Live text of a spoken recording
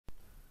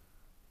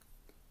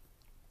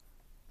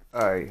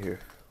Alright, here.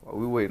 While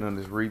we waiting on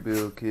this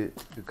rebuild kit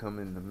to come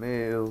in the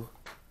mail,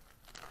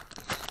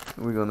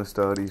 we're gonna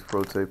install these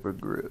protaper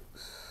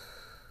grips.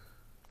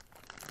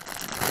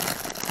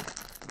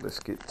 Let's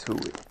get to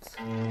it.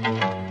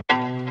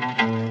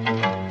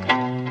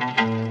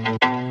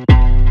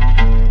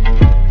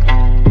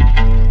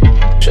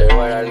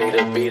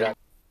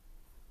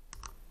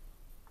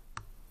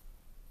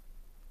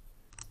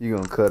 You're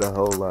gonna cut a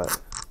whole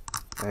lot.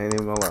 I ain't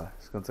even gonna lie.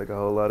 It's gonna take a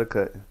whole lot of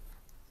cutting.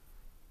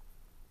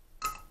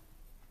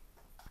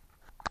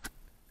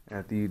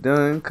 After you're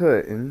done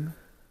cutting,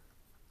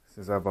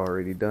 since I've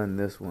already done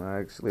this one, I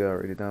actually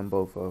already done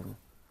both of them,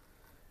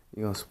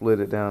 you're gonna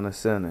split it down the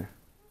center,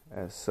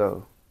 as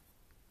so.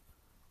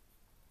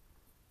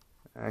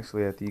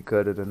 Actually, after you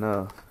cut it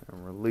enough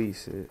and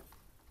release it,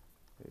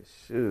 it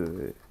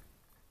should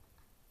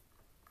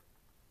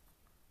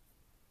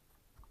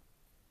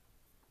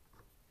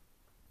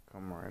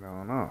come right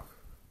on off.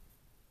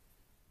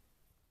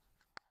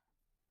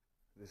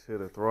 This here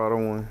the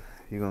throttle one,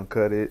 you're gonna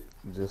cut it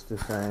just the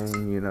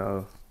same, you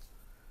know,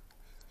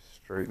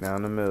 straight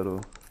down the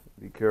middle.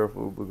 Be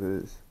careful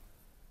because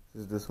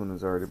since this one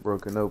is already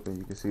broken open,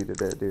 you can see that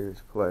there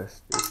is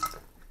plastic.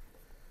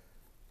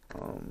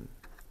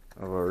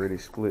 I've already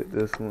split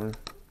this one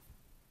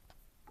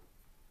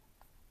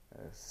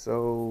as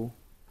so,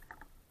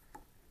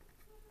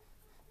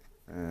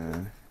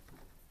 and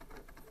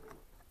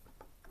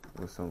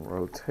with some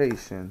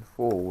rotation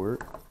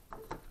forward,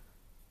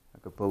 I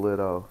could pull it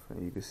off,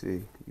 and you can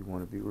see you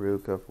want to be real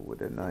careful with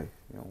that knife.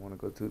 You don't want to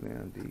go too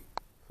damn deep,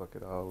 fuck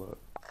it all up.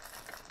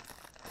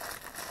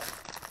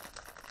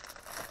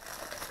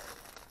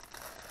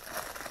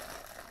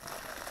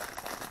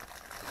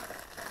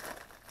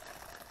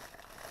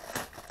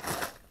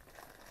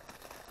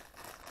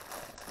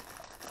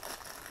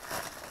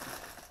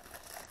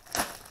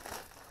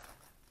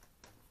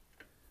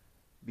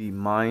 Be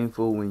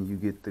mindful when you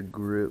get the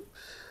grips.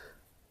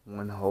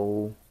 One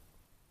hole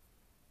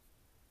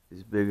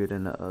is bigger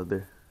than the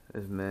other.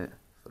 It's meant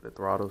for the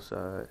throttle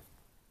side.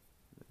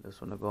 This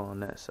one will go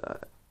on that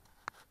side.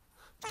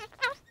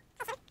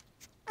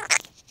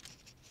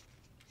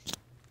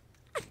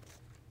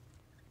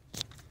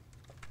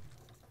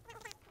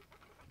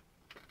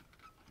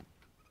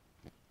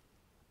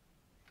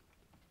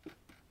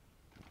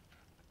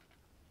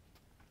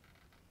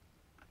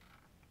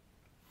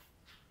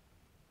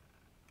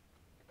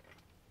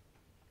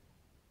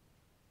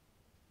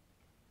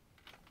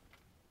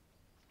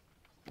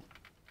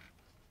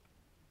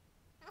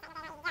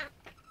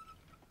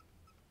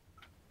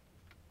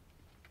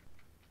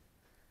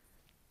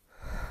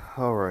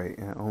 Alright,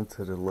 and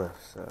onto the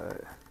left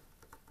side.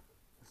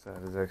 This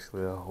side is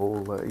actually a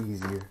whole lot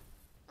easier.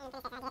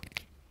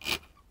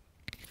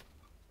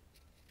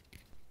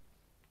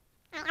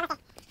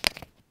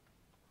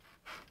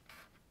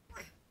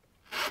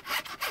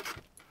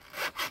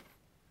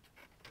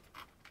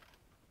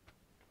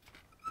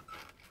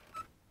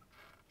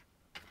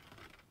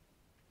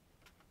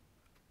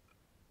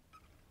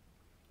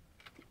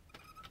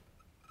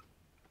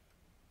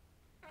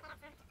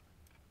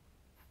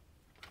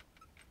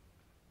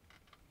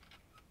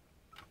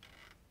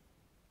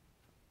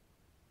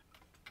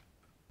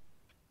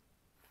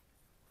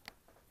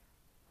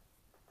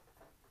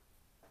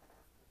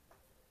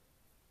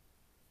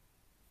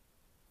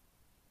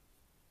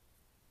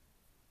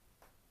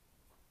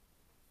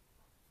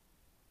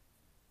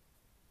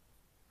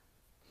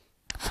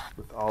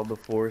 With all the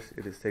force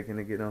it is taking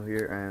to get on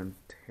here, I am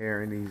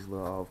tearing these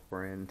little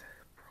off-brand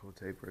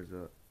protapers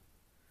up.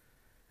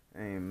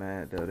 I ain't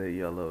mad though, that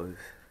yellow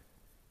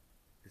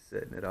is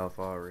setting it off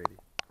already.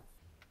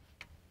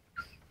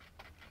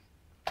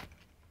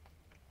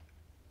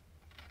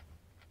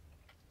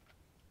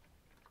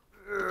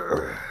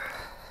 I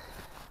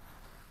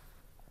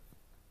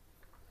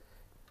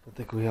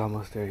think we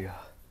almost there, y'all.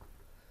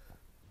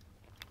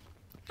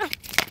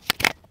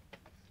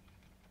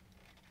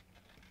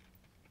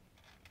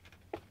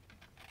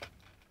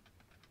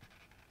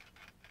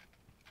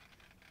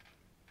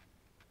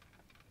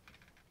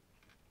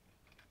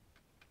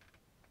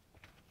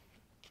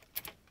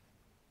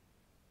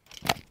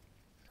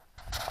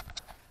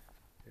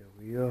 There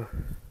we are.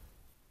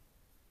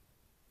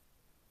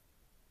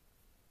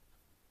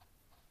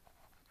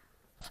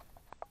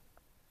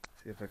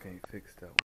 See if I can't fix that one.